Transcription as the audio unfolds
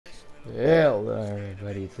Hello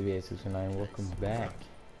everybody, it's the VA609. Welcome back.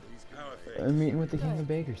 I'm meeting with the King of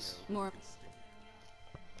Bakers. More.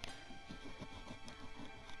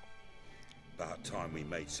 About time we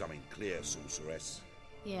made something clear, sorceress.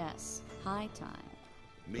 Yes, high time.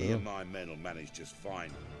 Me and my men will manage just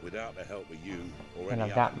fine without the help of you or And any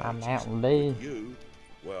I've got other my mages. Mountain Dew. With you,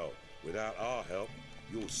 well, without our help,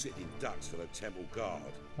 you're sitting ducks for the temple guard.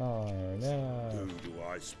 Oh no. Who do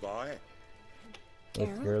I spy?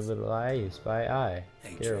 With your little eye, you spy eye.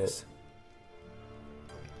 Hey, Geralt. Triss.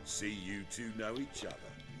 See you two know each other.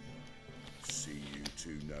 See you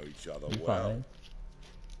two know each other I'm well. fine.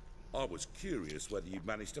 I was curious whether you'd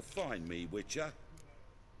managed to find me, Witcher.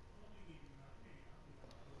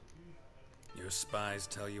 Your spies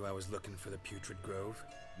tell you I was looking for the Putrid Grove?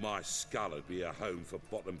 My skull would be a home for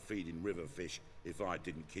bottom-feeding river fish if I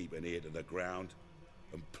didn't keep an ear to the ground.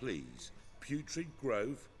 And please, Putrid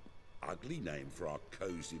Grove? Ugly name for our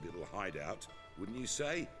cozy little hideout, wouldn't you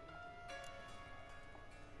say?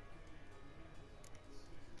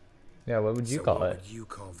 Yeah, what would you call what it? would you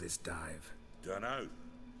call this dive? Dunno.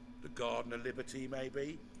 The Garden of Liberty,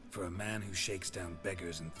 maybe? For a man who shakes down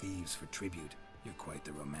beggars and thieves for tribute, you're quite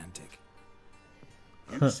the romantic.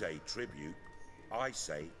 You say tribute, I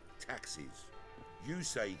say taxes. You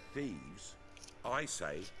say thieves, I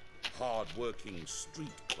say hard-working street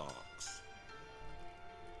clerks.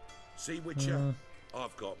 See, Witcher,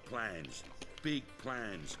 I've got plans, big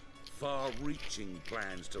plans, far-reaching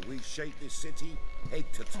plans to reshape this city head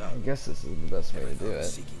to toe. I guess this is the best way to do Thought of it.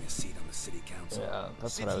 seeking a seat on the city council. Yeah,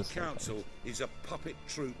 that's what I City was thinking. Council is a puppet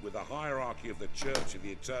troupe with a hierarchy of the Church of the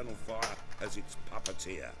Eternal Fire as its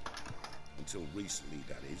puppeteer. Until recently,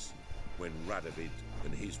 that is, when Radovid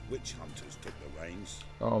and his witch hunters took the reins.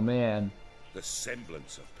 Oh man. The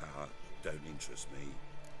semblance of power don't interest me.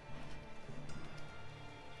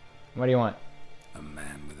 What do you want? A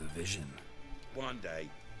man with a vision. One day,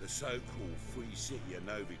 the so-called free city of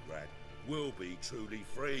Novigrad will be truly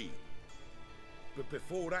free. But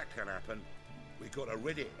before that can happen, we've got to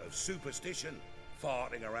rid it of superstition,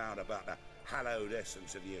 farting around about the hallowed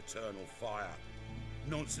essence of the eternal fire.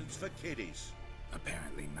 Nonsense for kiddies.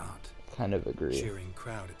 Apparently not. Kind of agree. Cheering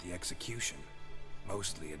crowd at the execution.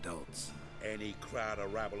 Mostly adults. Any crowd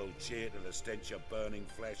of rabble will cheer to the stench of burning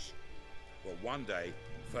flesh. But one day,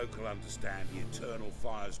 folk will understand the eternal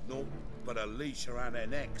fire's naught but a leash around their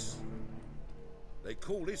necks. They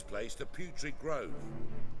call this place the Putrid Grove,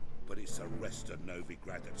 but it's the rest of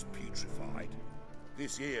Novigrad that's putrefied.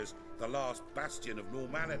 This here's the last bastion of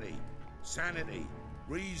normality, sanity,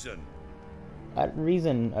 reason. That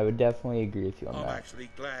reason, I would definitely agree with you on I'm that. actually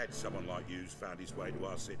glad someone like you's found his way to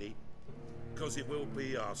our city. Because it will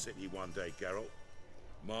be our city one day, Geralt.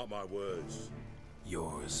 Mark my words.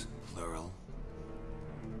 Yours, plural.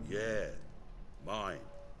 Yeah, mine.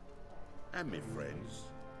 And my friends.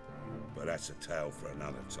 But that's a tale for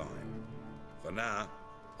another time. For now,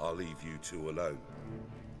 I'll leave you two alone.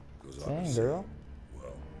 Because Dang, girl.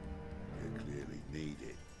 well, you clearly need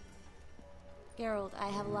it. Geralt, I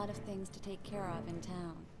have a lot of things to take care of in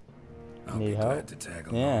town. I'll Need be help? glad to tag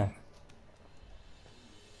along. Yeah.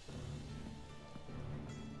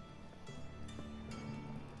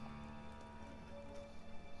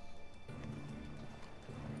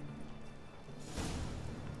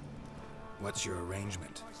 What's your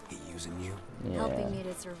arrangement? He using you? Helping me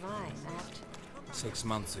to survive, that. 6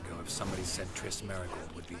 months ago, if somebody said Triss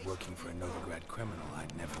Marigold would be working for a Novigrad criminal,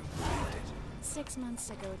 I'd never have believed it. 6 months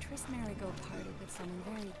ago, Triss Marigold parted with someone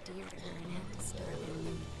very dear to her and had to start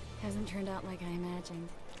anew. Hasn't turned out like I imagined.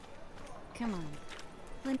 Come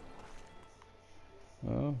on.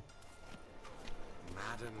 Oh.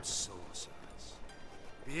 Madam Sorceress.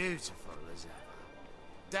 Beautiful as ever.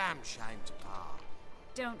 Damn shame to part.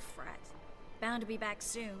 Don't fret. Bound to be back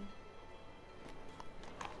soon.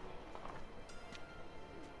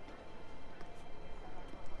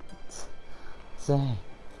 Say.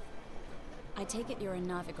 I take it you're in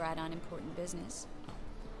Novigrad on important business.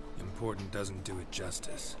 Important doesn't do it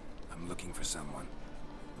justice. I'm looking for someone.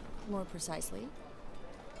 More precisely.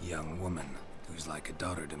 Young woman who's like a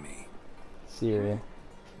daughter to me. Syria.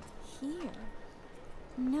 Here?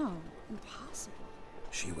 No, impossible.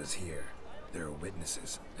 She was here. There are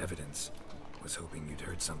witnesses, evidence. Was hoping you'd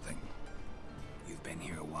heard something. You've been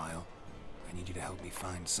here a while. I need you to help me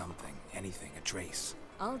find something, anything, a trace.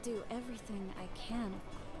 I'll do everything I can,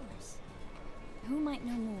 of course. Who might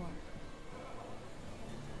know more?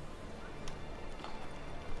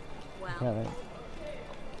 Well,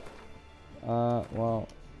 Yeah, well,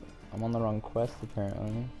 I'm on the wrong quest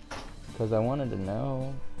apparently. Because I wanted to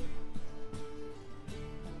know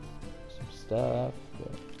some stuff,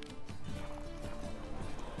 but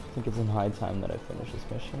I think it's in high time that I finish this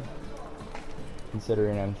mission,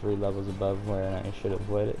 considering I'm 3 levels above where I should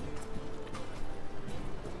avoid it.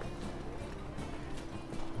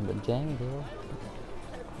 But dang, girl.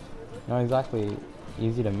 Not exactly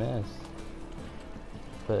easy to miss.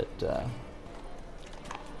 But,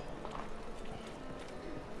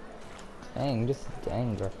 dang, just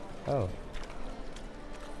dang, girl. Oh.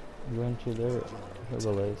 You going to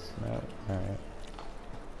their lace? No. Alright.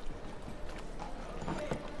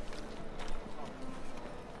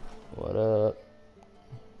 What up?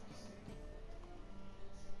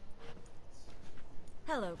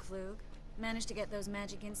 Hello, Klug. Managed to get those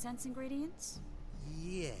magic incense ingredients?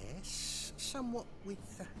 Yes, somewhat with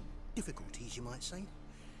difficulties, you might say.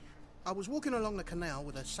 I was walking along the canal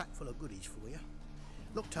with a sack full of goodies for you.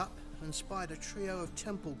 Looked up and spied a trio of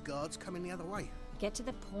temple guards coming the other way. Get to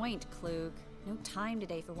the point, Klug. No time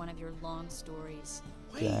today for one of your long stories.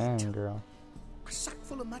 Wait, Dang, girl. a sack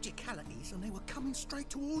full of magicalities and they were coming straight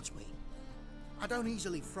towards me. I don't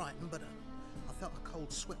easily frighten, but I felt a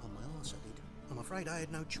cold sweat on my arse, I did. I'm afraid I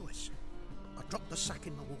had no choice. I dropped the sack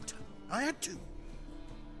in the water. I had to.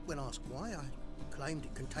 When asked why, I claimed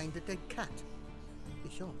it contained a dead cat. You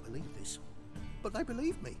shan't believe this, but they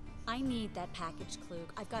believed me. I need that package,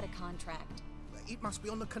 Klug. I've got a contract. It must be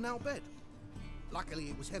on the canal bed. Luckily,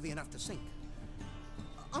 it was heavy enough to sink.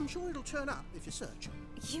 I'm sure it'll turn up if you search.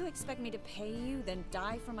 You expect me to pay you, then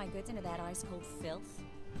dive for my goods into that ice-cold filth?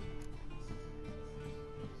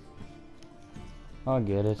 I'll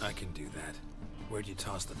get it. I can do that. Where'd you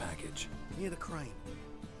toss the package? Near the crane.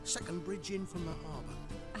 Second bridge in from the harbour.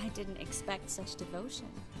 I didn't expect such devotion.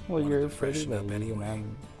 Well, Wanted you're a to pretty freshen up lady, and anyway.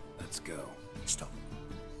 I'm... Let's go. Stop.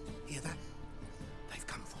 Hear that? They've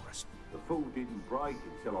come for us. The fall didn't break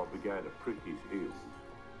until I began to prick his heels.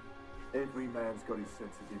 Every man's got his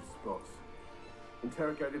sensitive spots.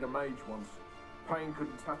 Interrogated a mage once. Pain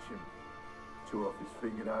couldn't touch him. Tore off his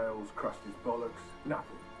fingernails, crushed his bollocks,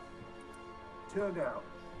 nothing. Turned out,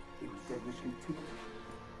 he was devilishly tickled.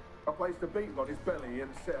 I placed a beetle on his belly and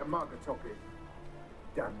set a mug atop it.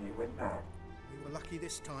 Damn near went mad. We were lucky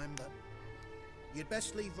this time, but you'd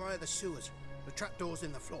best leave via the sewers. The trapdoor's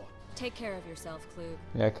in the floor. Take care of yourself, Klug.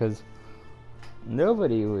 Yeah, because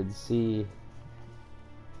nobody would see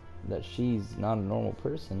that she's not a normal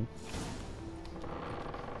person.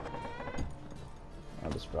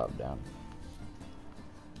 I'll just drop down.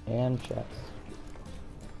 And chest.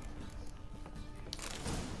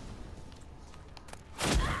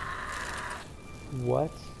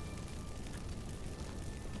 What?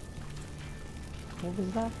 What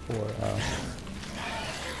was that for? Oh.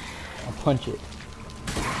 I'll punch it.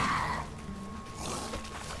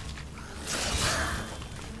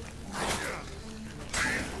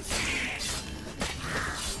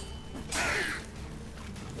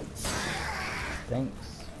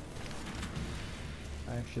 Thanks.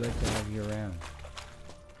 I actually like to have you around.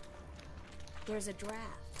 There's a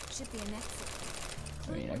draft. Should be an exit.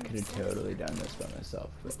 I mean, I could have totally done this by myself.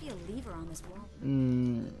 But Must be a lever on this wall.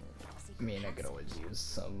 I mean, I could always use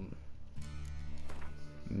some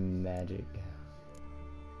magic.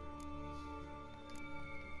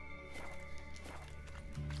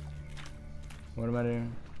 What am I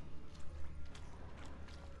doing?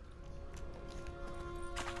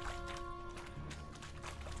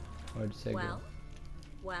 What'd you say? Well, girl?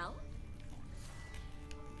 well.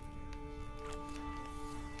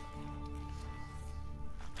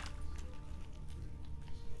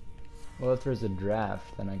 Well, if there's a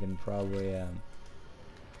draft, then I can probably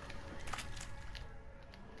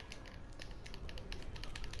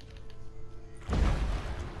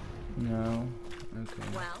no. Okay.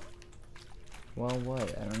 Well. Well,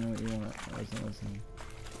 what? I don't know what you want. I wasn't listening.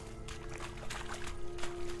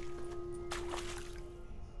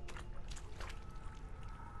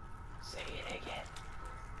 Say it again.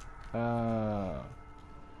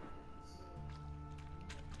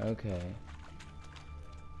 Okay.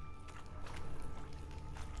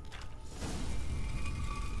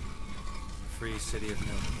 Free City of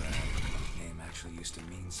Novigrad. Name actually used to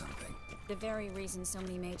mean something. The very reason so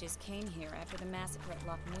many mages came here after the massacre at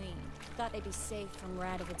Loch Muin. Thought they'd be safe from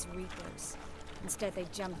Radovic's reapers. Instead, they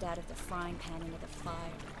jumped out of the frying pan into the fire.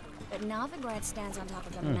 But Novigrad stands on top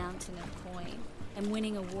of a mountain of coin. And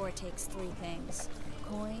winning a war takes 3 things.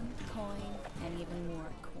 Coin, coin, and even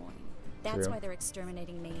more coin. That's True. why they're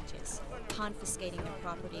exterminating mages. Confiscating their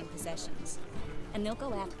property and possessions. And they'll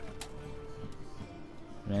go after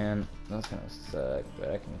Man, that's gonna suck,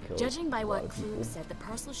 but I can kill Judging by a what lot of people. Klug said, the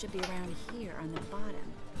parcel should be around here on the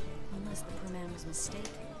bottom. Unless the poor man was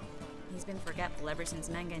mistaken. He's been forgetful ever since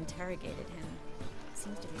Manga interrogated him.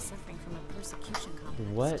 Seems to be suffering from a persecution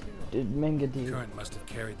complex. What too. did Menga do? Current must have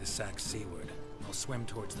carried the sack seaward. I'll swim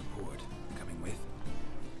towards the port. Coming with?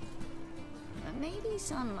 Maybe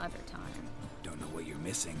some other time. Don't know what you're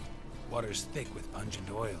missing. Water's thick with pungent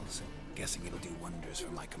oils. Guessing it'll do wonders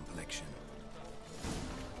for my complexion.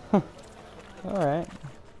 Alright.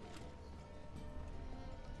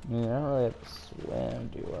 I mean, I don't really have to swim,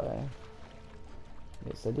 do I?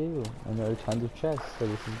 Yes, I do. I know tons of chests, so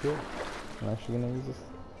this is good. I'm actually gonna use this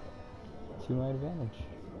to my advantage.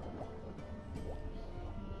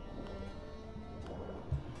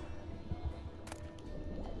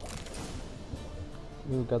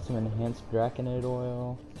 Ooh, got some enhanced draconite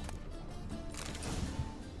oil.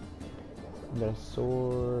 Got a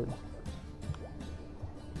sword.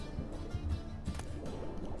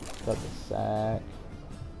 Got the sack.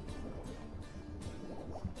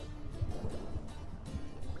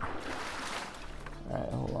 Alright,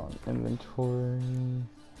 hold on. Inventory.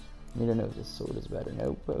 Need to know if this sword is better.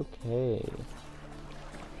 Nope. Okay.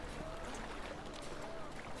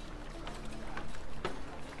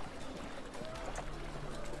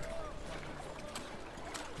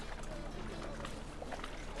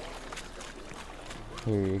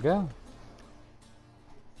 Here you go.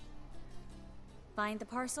 Find the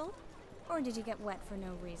parcel? Or did you get wet for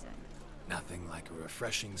no reason? Nothing like a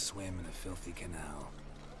refreshing swim in a filthy canal.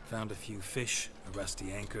 Found a few fish, a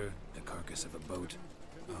rusty anchor, the carcass of a boat.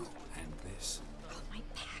 Oh, and this. Oh, my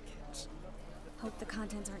package. Hope the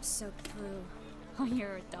contents aren't soaked through. Oh,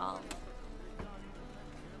 you're a doll.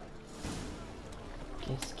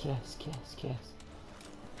 Kiss, kiss, kiss, kiss.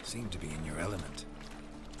 Seem to be in your element.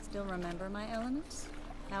 Still remember my elements?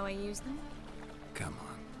 How I use them? Come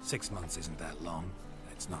on, 6 months isn't that long.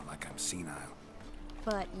 It's not like I'm senile.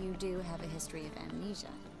 But you do have a history of amnesia.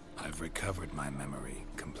 I've recovered my memory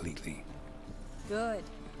completely. Good.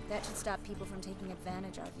 That should stop people from taking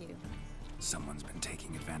advantage of you. Someone's been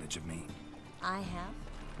taking advantage of me. I have,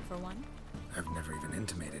 for one. I've never even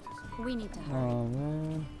intimated. We need to hurry. Oh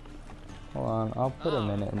man. Hold on, I'll put a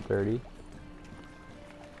minute and 30.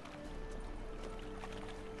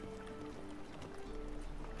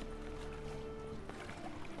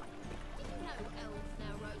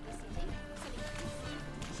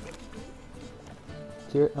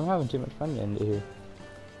 Dude, I'm having too much fun getting to here.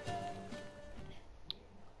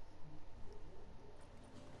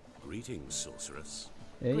 Greetings, sorceress.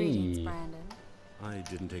 Hey. Greetings, Brandon. I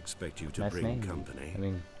didn't expect you to Nice bring name. company. I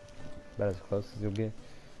mean, about as close as you'll get.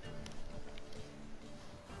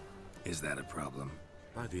 Is that a problem?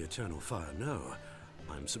 By the eternal fire, no.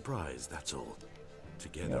 I'm surprised, that's all.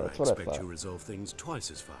 Together, Yeah, I that's what I expect thought. you resolve things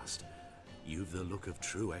twice as fast. You've the look of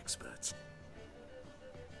true experts.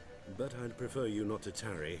 But I'd prefer you not to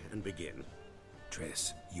tarry and begin.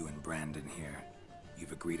 Triss, you and Brandon here.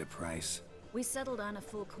 You've agreed a price? We settled on a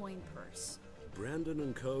full coin purse.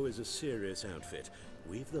 Brandon & Co. is a serious outfit.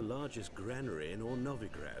 We've the largest granary in all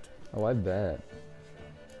Novigrad. Oh, I bet.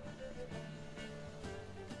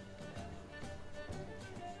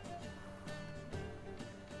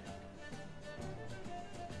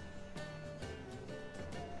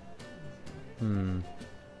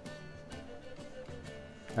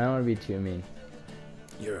 I don't want to be too mean.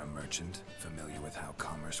 You're a merchant, familiar with how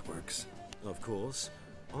commerce works. Of course,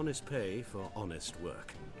 honest pay for honest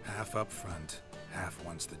work. Half up front, half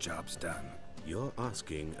once the job's done. You're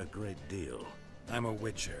asking a great deal. I'm a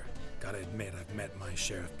witcher. Gotta admit, I've met my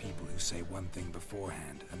share of people who say one thing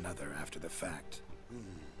beforehand, another after the fact.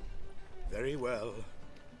 Very well.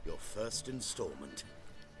 Your first installment.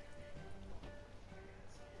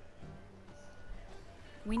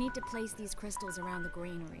 We need to place these crystals around the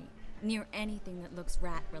granary, near anything that looks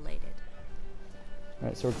rat-related.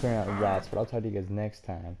 Alright, so we're clearing out rats, but I'll talk to you guys next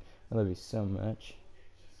time. I love you so much.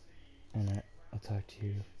 And I'll talk to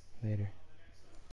you later.